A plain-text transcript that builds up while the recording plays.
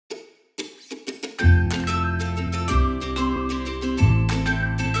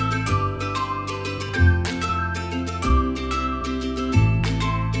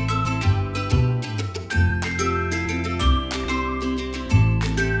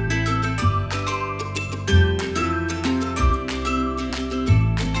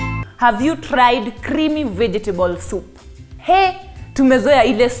have you tried creamy vegetable soup? Hey, tumezoea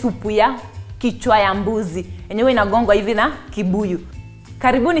ile supu ya kichwa ya mbuzi yenyewe inagongwa hivi na kibuyu.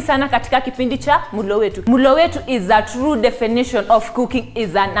 Karibuni sana katika kipindi cha Mulo Wetu. Mulo Wetu is a true definition of cooking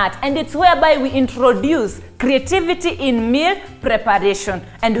is an art, and it's whereby we introduce creativity in meal preparation.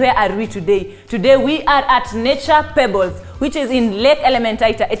 And where are we today? Today we are at Nature Pebbles, which is in Lake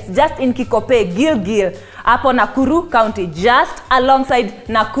Elementaita. It's just in Kikope, Gilgil, hapo Nakuru County, just alongside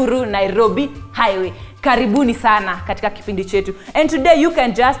Nakuru Nairobi Highway. Karibuni sana katika kipindi chetu. And today you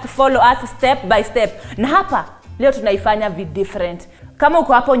can just follow us step by step. Na hapa leo tunaifanya different. Kama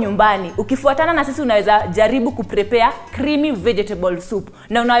uko hapo nyumbani, ukifuatana na sisi unaweza jaribu kuprepare creamy vegetable soup.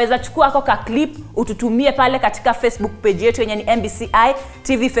 Na unaweza chukua hako ka clip ututumie pale katika Facebook page yetu yenye ni MBCI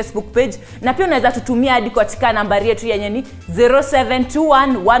TV Facebook page, na pia unaweza tutumia hadi katika nambari yetu yenye ni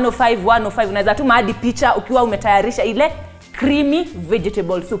 0721105105. Unaweza tuma hadi picha ukiwa umetayarisha ile creamy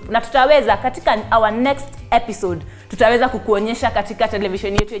vegetable soup. Na tutaweza katika our next episode tutaweza kukuonyesha katika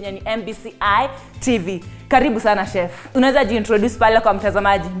television yetu yenye ni MBCI TV. Karibu sana chef. Unaweza jiintroduce pale kwa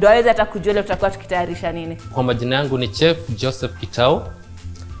mtazamaji ndio aweze hata kujua leo tutakuwa tukitayarisha nini. Kwa majina yangu ni Chef Joseph Kitao.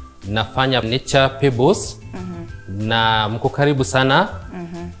 Nafanya Nature Pebbles. Na mko karibu sana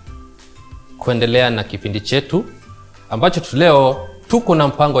kuendelea na kipindi chetu ambacho leo tuko na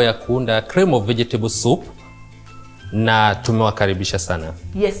mpango ya kuunda cream of vegetable soup na tumewakaribisha sana.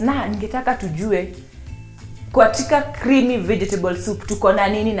 Yes, na ningetaka tujue katika creamy vegetable soup tuko na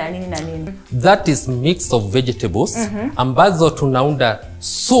nini na nini na nini? That is mix of vegetables ambazo tunaunda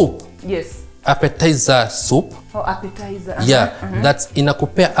soup. Yes. Appetizer soup. Oh, appetizer. Yeah, that's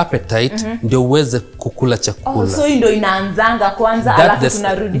inakupea appetite ndio uweze kukula chakula. Oh, so ndio inaanzanga kwanza alafu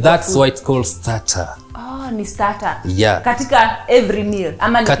tunarudi. That's why it's called starter. Oh, ni starter. Yeah. Katika every meal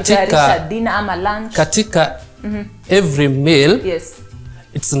ama nikitayarisha dinner ama lunch. Katika every meal. Yes.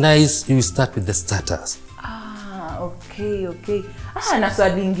 It's nice you start with the starters. Okay. Na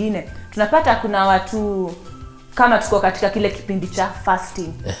swali lingine. Tunapata kuna watu kama tuko katika kile kipindi cha fasting.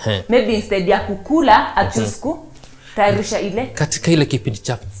 Maybe instead ya kukula atusku tayarisha ile katika ile kipindi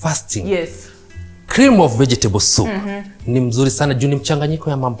cha fasting. Yes. Cream of vegetable soup ni mzuri sana juu ni mchanganyiko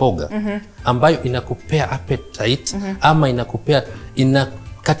ya mamboga ambayo inakupea appetite ama inakupea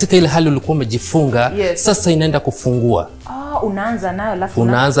katika ile hali ulikuwa umejifunga. Yes. Sasa inaenda kufungua. Unaanza nayo alafu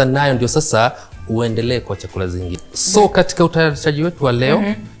unaanza nayo ndio sasa uendelee kwa chakula zingine. So katika utayarishaji wetu wa leo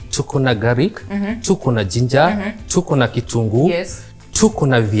tuko na garlic, tuko na ginger, tuko na kitunguu, yes, tuko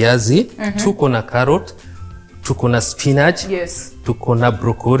na viazi, tuko na carrot, tuko na spinach, yes, tuko na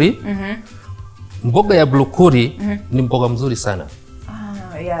broccoli. Mboga ya broccoli ni mboga mzuri sana.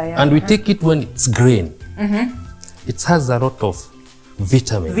 Yeah. And we take it when it's green. It has a lot of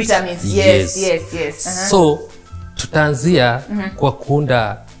vitamins. Yes. So tutaanzia kwa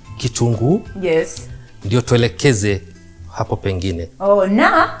kuunda kitunguu. Yes. Ndio tuelekeze hapo pengine.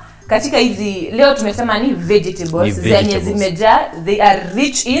 Na katika hizi leo tumesema ni vegetables zenye zimejaa, they are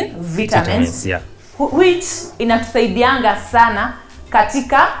rich in vitamins. Yeah. Which inatusaidianga sana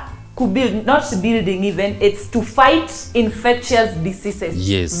katika kubuild, not building even, it's to fight infectious diseases.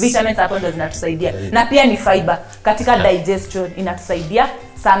 Yes. Vitamins hapo ndo zinatusaidia. Na pia ni fiber katika digestion inatusaidia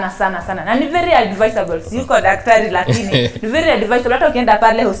sana. Na ni very advisable. Yuko daktari lakini ni very advisable. Hata ukienda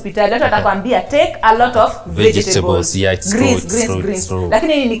pale hospitali watu watakwambia take a lot of vegetables. Yeah, it's greens.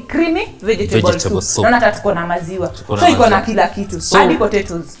 Lakini ni creamy vegetable soup. Naona hata tuko na maziwa. So iko na kila kitu. Hadi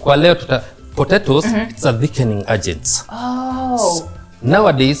potatoes. Kwa leo potatoes it's a thickening agent.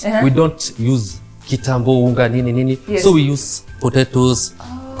 Nowadays we don't use kitambo unga nini. Yes. So we use potatoes,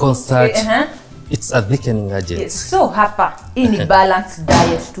 cornstarch. It's a thickening agent. Yes. So hapa hii ni balanced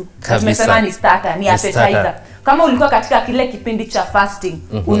diet tu. Tumesema ni starter, ni appetizer. Kama ulikuwa katika kile kipindi cha fasting,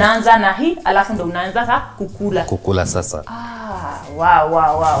 unaanza na hii alafu ndo unaanza kukula sasa.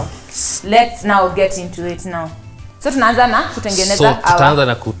 Wow. Let's now get into it now. So tunaanza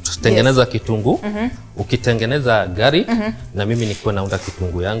na kutengeneza kitunguu. Ukitengeneza garlic na mimi niko naunda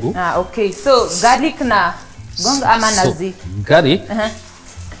kitunguu yangu. Okay. So garlic na gonga ama nazi. Garlic.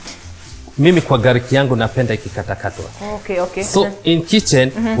 Mimi kwa garlic yangu napenda ikikatakatwa. Okay. So in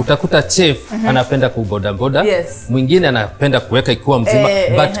kitchen utakuta chef anapenda kuboda. Yes. Mwingine anapenda kuweka ikiwa mzima,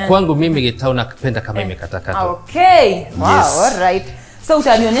 but kwangu mimi Getao napenda kama imekatakatwa. Okay. Wow, yes. All right. So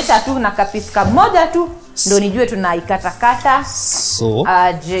utanionyesha tu na kapisi moja tu ndio nijue tunaikatakata. So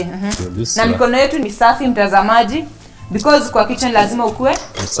na mikono yetu ni safi mtazamaji, because kwa kitchen lazima ukue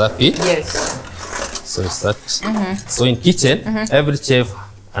safi. Yes. So in kitchen every chef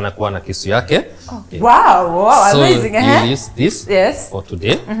anakuwa na kisu yake. Wow, amazing. So you use this for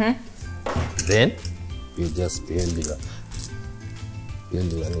today. Then you just build it up.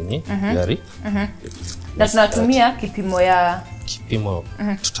 upili wa nini gari. Na tunatumia kipimo ya kipimo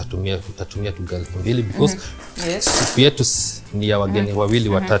tutatumia tu gari 2 because supu yetu ni ya wageni wawili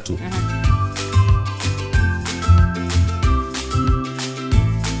watatu.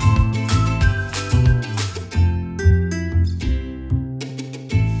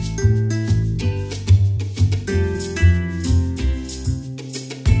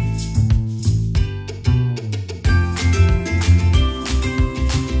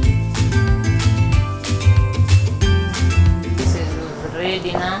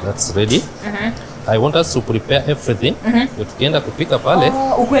 That's ready. I want us to prepare everything. Tukienda kupika pale,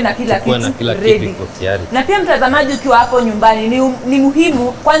 ukuwe na kila kitu ready. Kiko tayari. Na pia mtazamaji, ukiwa hapo nyumbani ni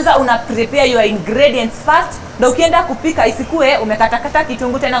muhimu kwanza una prepare your ingredients first, ndio ukienda kupika isikue umekatakata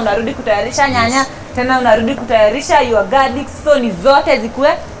kitunguu tena unarudi kutayarisha nyanya tena unarudi kutayarisha your garlic, so ni zote zikue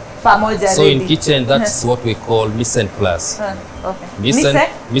pamoja ready. So in kitchen that's what we call mise en place. Okay.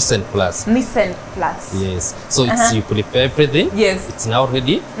 Mise en place. Mise en place. Yes. So it's you prepare everything. Yes. It's now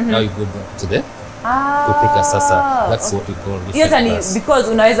ready. Now you go back to the kupika sasa. That's what we call mise en place. Because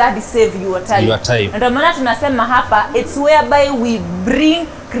unaweza hadi save your time. Your time. Ndio maana tunasema hapa it's whereby we bring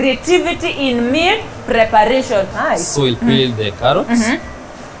creativity in meal preparation. Nice. So we'll peel the carrots.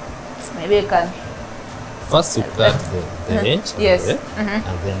 Maybe you can. First you cut the range. Yes.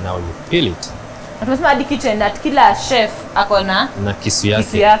 And then now you peel it. Tunasema hadi kitchen that kila chef akona na kisu yake.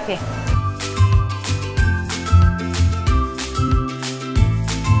 Kisu yake.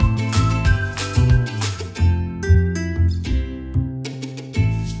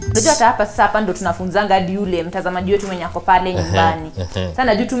 Ndio hapa sasa hapa ndo tunafunzanga hadi yule mtazamaji wetu mwenye ako pale nyumbani.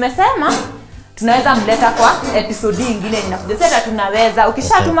 Sana juu tumesema tunaweza mleta kwa episode nyingine inakuja. Sasa tunaweza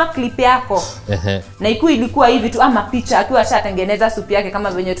ukishatuma clip yako na ilikuwa hivi tu ama picha akiwa ashatengeneza supu yake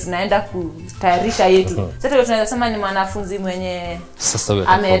kama venye tunaenda kutayarisha yetu. Sasa tunaweza sema ni mwanafunzi mwenye sasa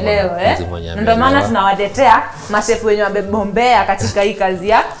ameelewa ndio maana tunawaletea mashefu wenye wamebombea katika hii kazi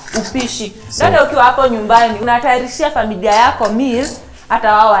ya upishi. Ndio ukiwa hapo nyumbani unatayarishia familia yako meal,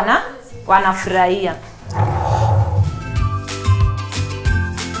 hata wao wanafurahia.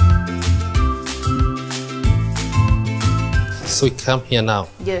 So we come here now.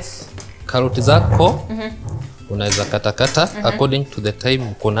 Yes. Karoti zako unaweza kata according to the time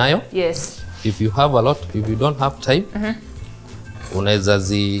uko nayo. Yes. If you have a lot, if you don't have time, unaweza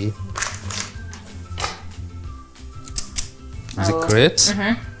create.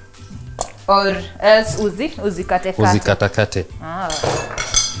 Or else uzikate.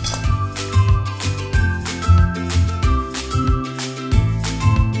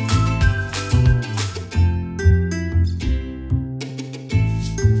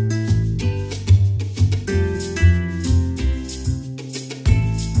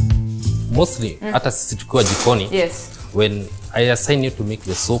 Mostly hata sisi tukiwa jikoni. Yes. When I assign you to make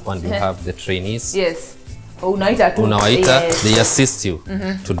the soup and you have the trainees. Yes. Unawaita tu. Yes. They assist you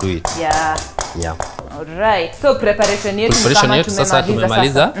to do it. Yeah. All right. So preparation yetu sasa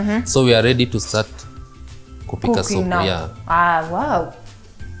tumemaliza. So we are ready to start kupika soup. Yeah. Wow.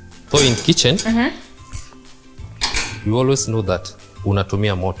 So in kitchen you always know that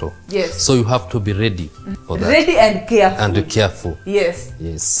unatumia moto. Yes. So you have to be ready for that. Ready and careful.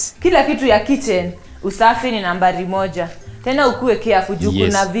 Yes. Kila kitu ya kitchen usafi ni nambari 1. Tena ukue careful juu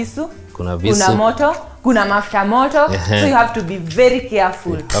kuna visu, kuna moto, kuna mafuta moto. So you have to be very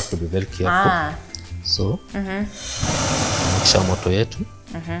careful. So kisha moto yetu.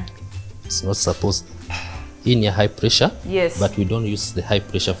 It's not supposed in a high pressure. Yes. But we don't use the high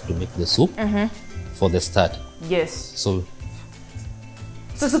pressure to make the soup for the start. Yes. So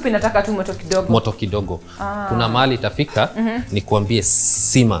soup inataka tu moto kidogo. Kuna mahali itafika ni kuambie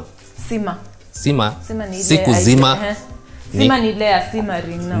sima ni siku zima. Sima ni ile ya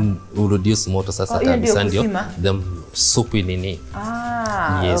simmering now. Reduce moto sasa kabisa ndio the soup nini.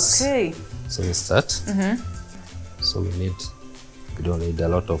 Yes. Okay. So we start. So we don't need a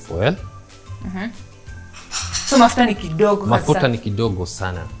lot of oil. So mafuta ni kidogo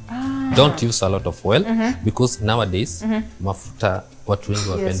sana. Don't use a lot of oil because nowadays mafuta watu wengi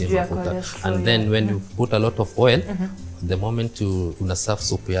wapendi mafuta. And then when you put a lot of oil, the moment una serve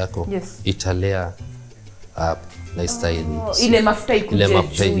soup yako, italea up na style. Ile mafuta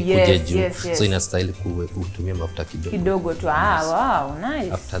ikuje juu. So ina style kutumia mafuta kidogo tu. Wow,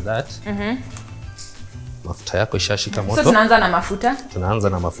 nice. After that, mafuta yako ishashika moto. So tunaanza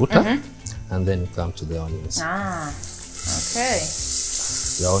na mafuta. And then you come to the onions. Okay.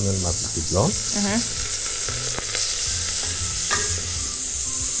 The onion must be brown.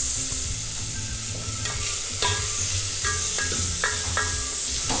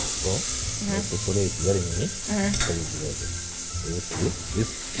 So, put it very mini.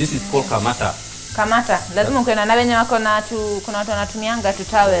 This is called kamata. Kamata. Lazima ukiona na wenye wako na kuna watu wanatumianga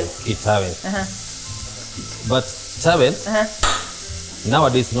towel. Towel. But towel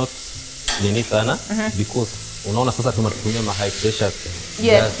nowadays not nini sana because unaona sasa tunatumia ma high pressure.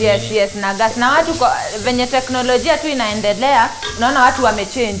 Yes, na gas. Na watu venye teknolojia tu inaendelea, unaona watu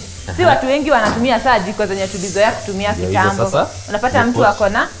wamechange. Si watu wengi wanatumia saa jiko zenye tulizoea kutumia kitambo. Unapata mtu ako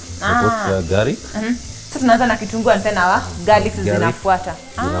na garlic. Sasa tunaanza na kitunguu tena wa garlic zinafuata.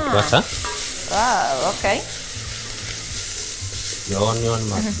 Wow, okay. The onion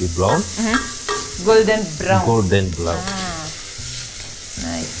must be brown. Golden brown.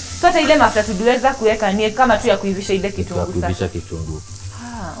 Nice. So ile mafuta tuliweza kuweka ni kama tu ya kuivisha ile kitunguu sasa. Kuivisha kitunguu.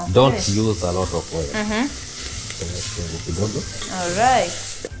 Okay. Don't use a lot of oil. All right.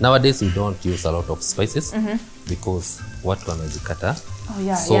 Nowadays we don't use a lot of spices because watu wamezikata.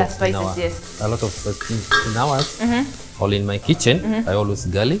 So spices, yes. A lot of spices in ours. All in my kitchen, I always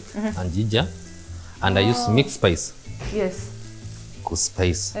garlic and ginger, and I use mixed spice. Yes.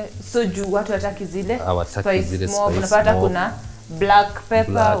 Spice. So juu watu wataki zile spice. Unapata kuna black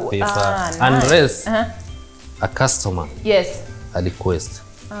pepper, and rest. A customer. Yes. A request.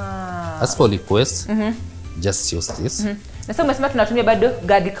 As for request, just use this. Na sasa umesema tunatumia bado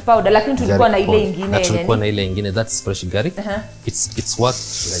garlic powder, lakini tulikuwa na ile ingine. That's fresh garlic. It's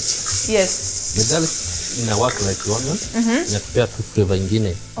works like. Yes. The garlic ina work like onion. Inapea tu flavor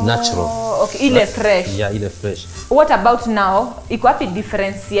ingine natural. Okay, ile fresh. Yeah, ile fresh. What about now? Iko wapi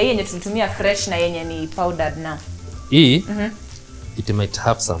difference ya yenye tulitumia fresh na yenye ni powdered now? Hii it might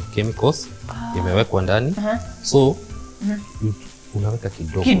have some chemicals imewekwa ndani. So unaweka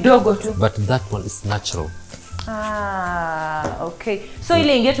kidogo tu. But that one is natural. Okay. So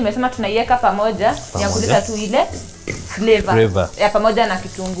ile ingine tumesema tunaiweka pamoja ya kuleta tu ile flavor ya pamoja na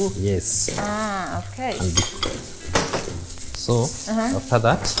kitunguu. Yes. Okay. So after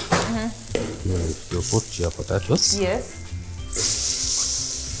that you put your potatoes. Yes.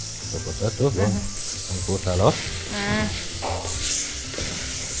 The potatoes and put a lot.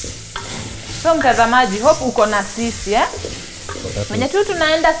 So mtazamaji, hope uko na sisi Mwenye tu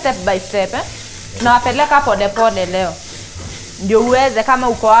tunaenda step by step tunawapeleka pole pole leo. Ndio uweze kama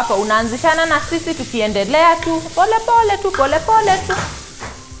uko hapa unaanzishana na sisi tukiendelea tu pole pole tu.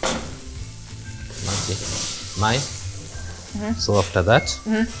 So after that,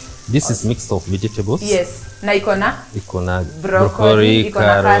 this is mixed of vegetables. Yes. Na iko na broccoli, iko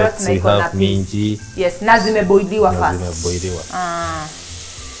na carrots, na iko na minji. Yes, na zimeboiliwa first.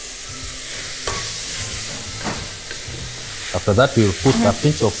 After that we will put a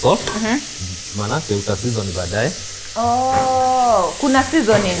pinch of salt. Manake uta season baadaye. Kuna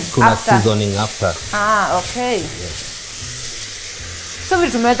seasoning after. Okay. Yes. So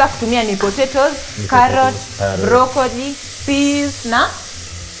vitu tumeweza kutumia ni potatoes, carrot, broccoli, peas na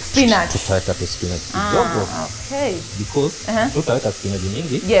spinach. Tutaweka spinach kidogo. Okay. Because tutaweka spinach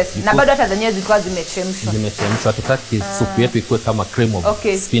nyingi. Yes, na bado hata zenyewe zilikuwa zimechemshwa. Tutaki supu yetu ikuwe kama cream of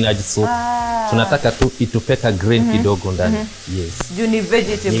spinach soup. Tunataka tu itupeka green kidogo ndani. Yes. Juu ni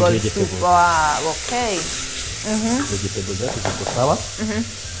vegetable soup. Wow, okay. Vegetable zetu ziko sawa.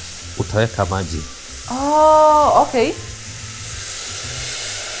 Utaweka maji. Okay.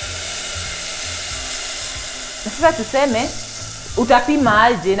 Sasa tuseme utapima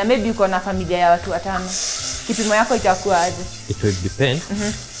aje na maybe uko na familia ya watu 5. Kipimo yako itakuwa aje? It will depend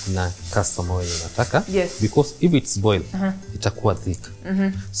na customer wewe unataka. Yes. Because if it's boiled itakuwa thick.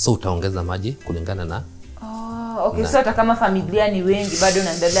 So utaongeza maji kulingana na okay. So hata kama familia ni wengi bado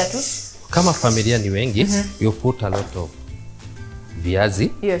unaendelea tu? Kama familia ni wengi, you put a lot of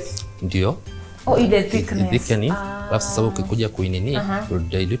viazi. Yes. Ndio. Ile thickness. Alafu sasa ukikuja kuinini, you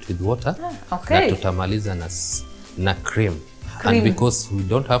dilute with water. Na tutamaliza na cream. And because we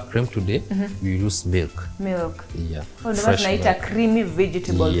don't have cream today, we use milk. Yeah. Ndio tunaita creamy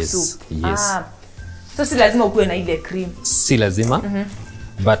vegetable soup. Yes. So si lazima ukuwe na ile cream. Si lazima.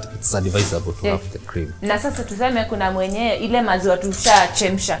 But it's advisable to have the cream. Na sasa tuseme kuna mwenye ile maziwa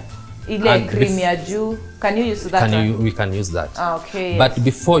tushachemsha. Ile cream ya juu, can you use that? We can use that. Okay. But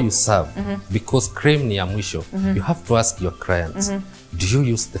before you serve, because cream ni ya mwisho, you have to ask your clients, do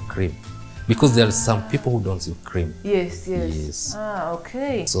you use the cream? Because there are some people who don't use cream. Yes.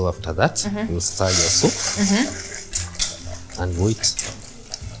 Okay. So after that, you stir your soup and wait.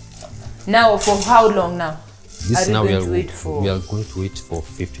 Now for how long now? This now we are going to wait for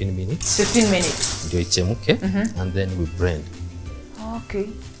 15 minutes. 15 minutes. Ndio ichemke and then we blend. Okay.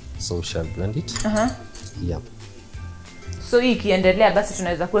 So we shall blend it. Yeah. So hii kiendelea basi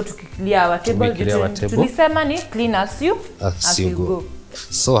tunaweza kuwa tukiclear our table. Tulisema ni clean as you go.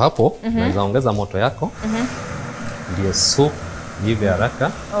 So hapo unaweza ongeza moto yako. Ndio soup Iive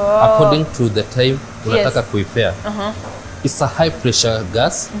haraka according to the time unataka kuipea. It's a high pressure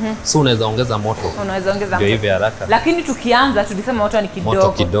gas, so unaweza ongeza moto. Unaweza ongeza moto. Iive haraka. Lakini tukianza tulisema moto ni kidogo.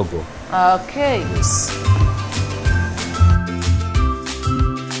 Moto kidogo. Okay. Yes.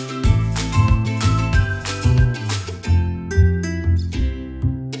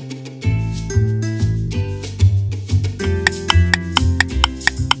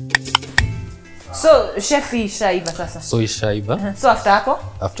 So chef ishaiva sasa. So ishaiva. So after hapo?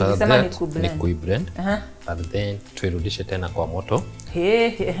 After that ni kuiblend. And then tuirudishe tena kwa moto.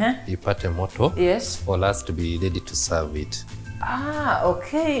 Ipate moto. Yes. For us to be ready to serve it. Ah,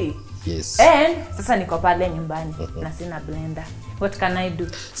 okay. Yes. And sasa niko pale nyumbani na sina blender. What can I do?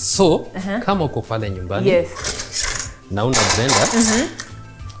 So, kama uko pale nyumbani. Yes. Na una blender.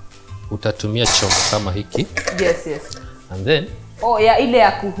 Utatumia chombo kama hiki. Yes, yes. And then ya ile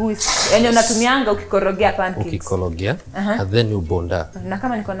ya kuhuisi. Yaani unatumianga ukikorogea pancakes. Ukikorogea. And then ubonda. Na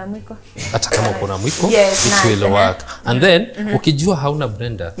kama niko na mwiko? Hata kama uko na mwiko, yes, it will work. And then ukijua hauna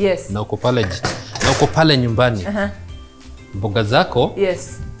blender na uko pale nyumbani. Mboga zako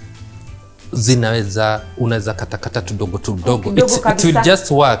unaweza katakata tudogo. It will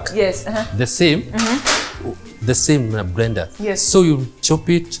just work. Yes. The same na blender. Yes. So you chop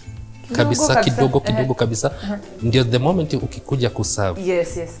it kidogo kabisa. Ndio the moment ukikuja kuserve.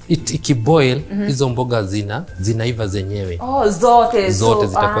 Yes, yes. Ikiboil hizo mboga zinaiva zenyewe. Zote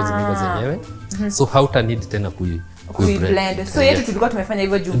zitakuwa zinaiva zenyewe. So hauta need tena kuiblend. So yetu tulikuwa tumefanya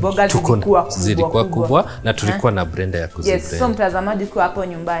hivyo juu mboga zilikuwa kubwa na tulikuwa na blender ya kuziblend. Yes, so mtazamaji kwa hapo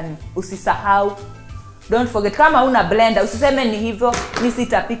nyumbani usisahau, don't forget, kama una blender usiseme ni hivyo ni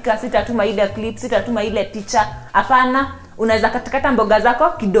sitapika, sitatuma ile clip, sitatuma ile picha. Hapana, unaweza katakata mboga zako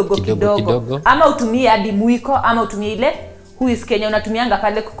kidogo. Ama utumie hadi mwiko, ama utumie ile whisk Kenya unatumianga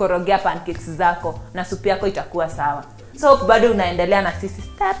pale kukorogea pancakes zako na supu yako itakuwa sawa. So bado unaendelea na sisi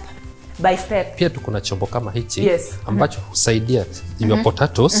step by step. Pia tuko na chombo kama hichi ambacho husaidia your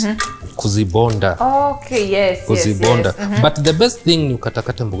potatoes kuzibonda. Okay, yes. Kuzibonda. But the best thing ni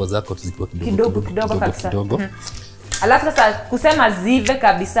ukatakata mboga zako zikiwa kidogo. Alafu sasa kusema zive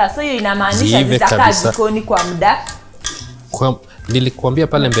kabisa. So hiyo inamaanisha zitakaa jikoni kwa muda. Nilikuambia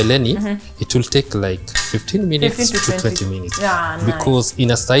pale mbeleni it will take like 15 minutes to 20 minutes. Because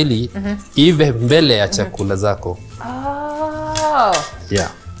ina style ive mbele ya chakula zako.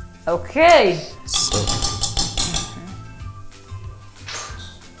 Yeah. Okay.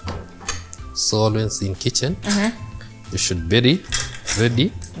 So always in kitchen, you should be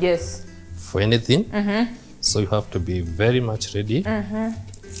ready. Yes. For anything. So you have to be very much ready.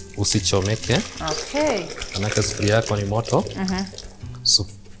 Usichomeke. Okay. Manake sufuria yako ni moto.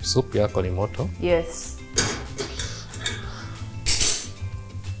 Supu yako ni moto. Yes.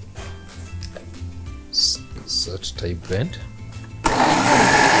 So to blend.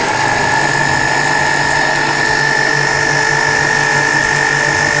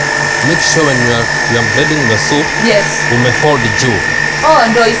 Make sure when you are blending the soup, hold juu.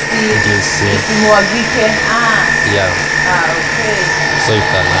 Ndo isimwagike. Yeah. Okay. So you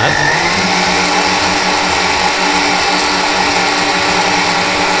can add.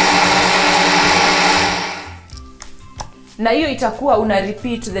 Na hiyo itakuwa una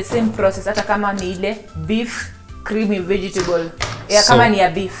repeat the same process hata kama ni ile beef creamy vegetable. Kama ni ya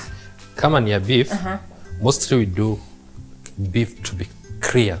beef. Kama ni ya beef, mostly we do beef to be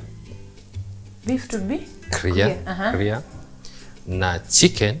clear. Beef to be clear. Na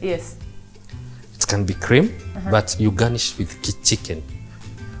chicken, it can be cream, but you garnish with chicken.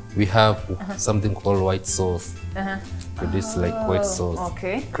 We have something called white sauce. Produce like white sauce,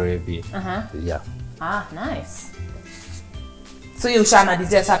 gravy. Yeah. Nice. So you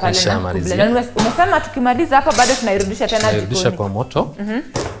ushamalizia sasa pale na kublend. Umesema tukimaliza hapa bado tunairudisha tena jikoni. Tunairudisha kwa moto.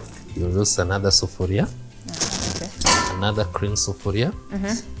 You use another sufuria. Another cream sufuria.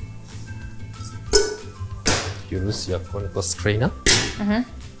 You use your conical strainer.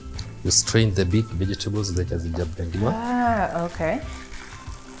 You strain the big vegetables that hazijablendiwa. Okay.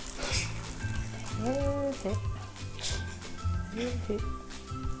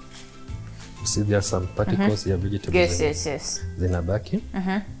 You see there are some particles ya vegetables. Yes. Zinabaki.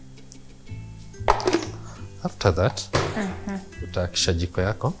 After that, utakisha jiko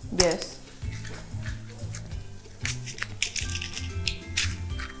yako. Yes.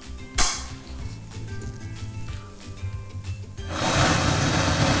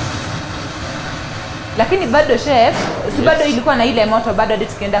 Lakini bado chef, si bado ilikuwa na ile moto bado hadi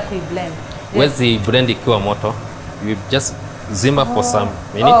tukienda kuiblend. Wezi blend ikiwa moto. You just zima for some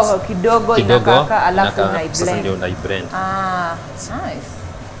minutes. Kidogo inakaka alafu unaiblend. Sasa ndio unaiblend. Nice.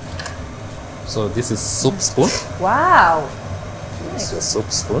 So this is soup spoon. Wow. Use your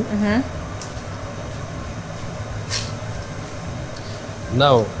soup spoon.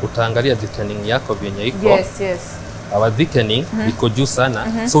 Now utaangalia thickening yako vyenye iko. Yes. Our thickening iko juu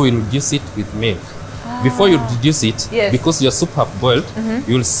sana, so we'll reduce it with milk. Before you reduce it, because your soup have boiled,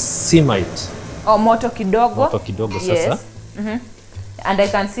 you'll simmer it. Moto kidogo. Moto kidogo sasa. And I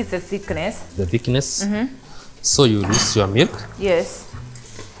can see the thickness. The thickness. So you use your milk. Yes.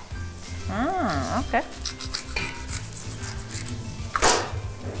 Okay.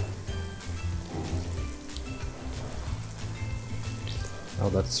 Now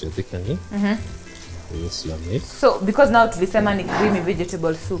that's your thickening. Use your milk. So because now tulisema ni creamy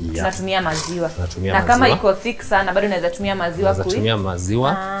vegetable soup, tunatumia maziwa. Na kama iko thick sana bado unaweza tumia maziwa Unaweza tumia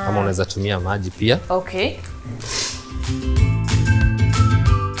maziwa ama unaweza tumia maji pia. Okay.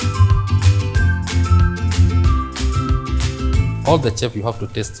 All the chef, you have to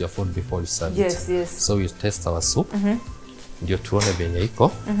taste your food before you serve it. Yes. So you taste our soup. Ndio tuone venye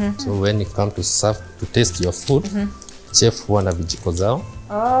iko. So when you come to serve, to taste your food, chef huwa na vijiko zao.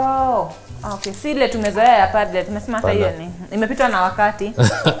 Okay. Si ile tumezoea ya padlet, tumesema hata hiyo ni imepitwa na wakati.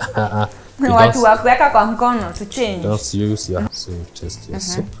 Watu wa kuweka kwa mkono to change. Don't use your, so you taste your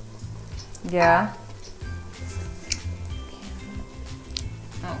soup. Yeah.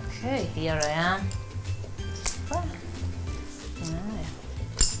 Okay, here I am.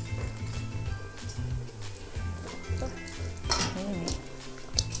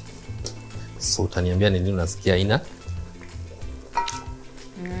 So utaniambia ni nini unasikia ina?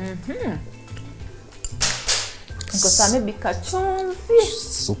 Iko sana maybe kachumvi.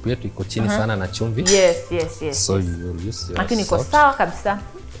 Soup yetu iko chini sana na chumvi. Yes. So you will use your Lakini iko salt. sawa kabisa.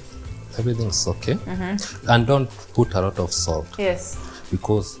 Everything is okay. And don't put a lot of salt. Yes.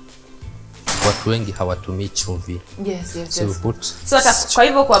 Because watu wengi hawatumii chumvi. Yes. So you put Kwa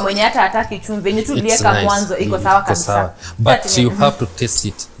hivyo kwa mwenye hata hataki chumvi, yenye tu lieka mwanzo iko sawa kabisa. But you have to taste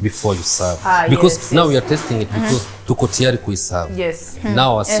it before you serve. Because now we are tasting it because tuko tayari kuiserve. Yes.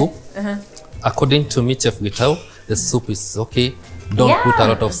 Now our soup, according to me, Chef Wetu, the soup is okay. Don't put a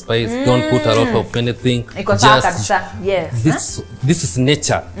lot of spice. Don't put a lot of anything. This is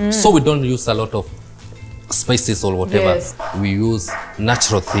nature. So we don't use a lot of spices or whatever. We use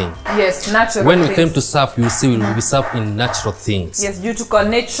natural thing. Natural. When we came to serve, you see we serve in natural things. Due to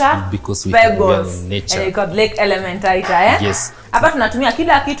nature. Because we are in nature. And you got lake elementaita, Yes. Hapa tunatumia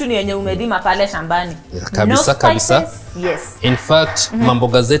kila kitu ni yenye umelima pale shambani. Kabisa. In fact,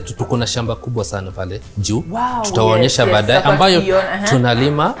 mamboga zetu tuko na shamba kubwa sana pale juu. Tutawaonyesha baadaye ambayo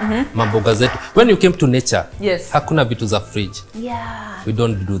tunalima mamboga zetu. When you came to nature, hakuna vitu za fridge. We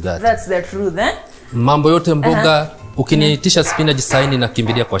don't do that. That's the truth, Mambo yote mboga, ukiniitisha spinach saini na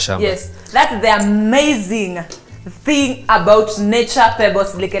kimbilia kwa shamba. That's the amazing thing about nature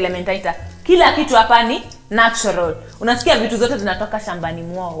pebbles lake elementaita. Kila kitu hapa ni natural. Unasikia vitu zote zinatoka shambani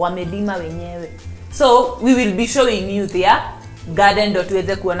mwao, wamelima wenyewe. So we will be showing you their garden ndio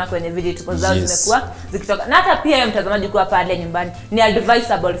tuweze kuona kwenye vegetables zao zimekuwa zikitoka. Na hata pia yeye mtazamaji kwa pale nyumbani ni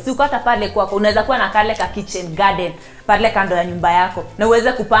advisable. Si uko hata pale kwako unaweza kuwa na kale ka kitchen garden pale kando ya nyumba yako na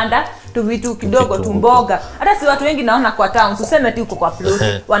uweze kupanda tu vitu kidogo tu mboga. Hata si watu wengi naona kwa town useme tu uko kwa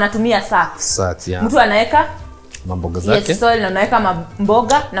plot wanatumia sacks. Mtu anaweka mamboga zake. Soil na unaweka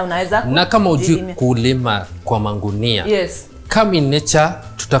mboga na unaweza na kama ujui kulima kwa mangunia. Come in nature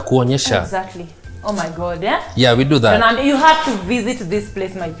tutakuonyesha. Exactly. Oh my God, Yeah, we do that. And you have to visit this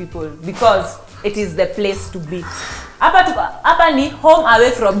place, my people, because it is the place to be. Hapa ni home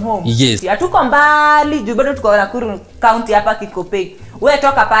away from home. Yes. Hatuko mbali, juu bado tuko Nakuru County hapa Kikopey. Wewe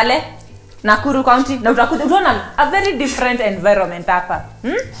toka pale Nakuru County na utaona a very different environment hapa.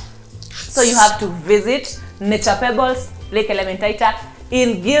 So you have to visit Nature Pebbles Lake Elementaita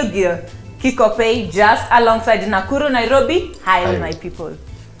in Gilgil, Kikopey, just alongside Nakuru Nairobi Highway, my people.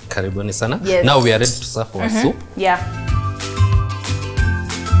 Karibuni sana. Now we are ready to serve our soup.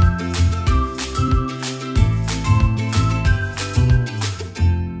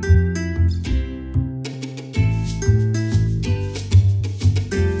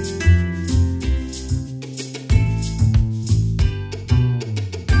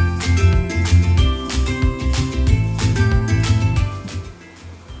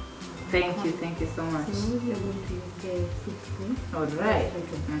 Thank you so much. All right.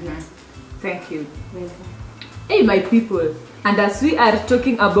 Thank you. Hey, my people, and as we are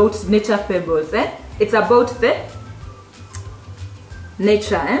talking about nature pebbles, it's about the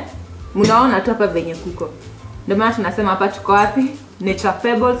nature. Munaona tu hapa venye kuko. Ndio maana tunasema hapa tuko wapi? Nature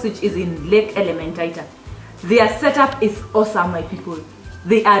Pebbles, which is in Lake Elementaita. Their setup is awesome, my people.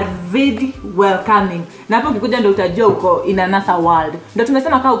 They are very welcoming. Na hapo ukikuja ndio utajua uko in another world. Ndio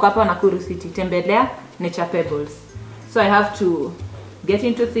tumesema kama uko hapa Nakuru City, tembelea Nature Pebbles. So I have to get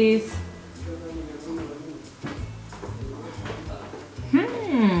into this.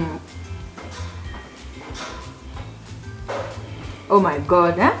 Oh my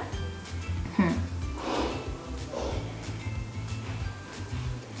God, huh?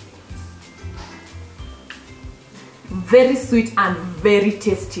 Very sweet and very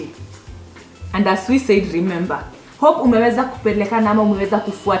tasty. And as we said, remember, hope umeweza kupeleka na ama umeweza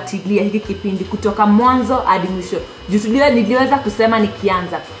kufuatilia hiki kipindi kutoka mwanzo hadi mwisho. Niliweza kusema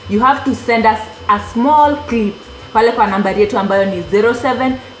nikianza, you have to send us a small clip pale kwa nambari yetu ambayo ni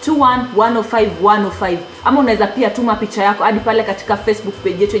 0721105105, ama unaweza pia tuma picha yako hadi pale katika Facebook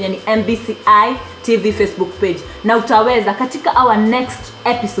page yetu yenye ni MBCI TV Facebook page, na utaweza katika our next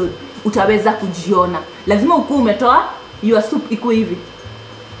episode utaweza kujiona. Lazima ukuu umetoa your soup iko hivi,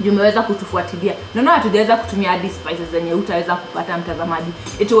 ndio umeweza kutufuatilia. Naona hatujaweza kutumia hadi spices zenye utaweza kupata mtazamaji.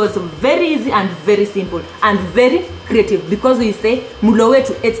 It was very easy and very simple and very creative, because we say mlo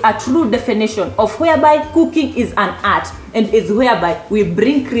wetu, it's a true definition of whereby cooking is an art and is whereby we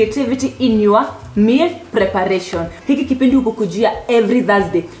bring creativity in your meal preparation. Hiki kipindi hukujia every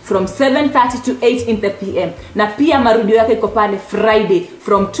Thursday from 7:30 to 8 in the PM, na pia marudio yake iko pale Friday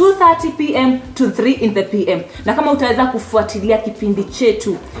from 2:30 PM to 3 in the PM. Na kama utaweza kufuatilia kipindi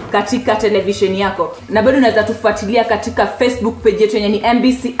chetu katika television yako, na bado unaweza tufuatilia katika Facebook page yetu yenye ni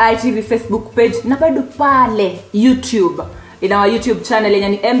MBCI TV Facebook page, na bado pale YouTube in our YouTube channel yenye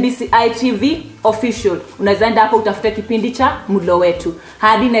ni MBCI TV official. Unaweza enda hapo utafute kipindi cha mlo wetu.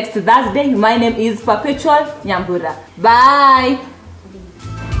 Hadi next Thursday, my name is Perpetual Nyambura. Bye.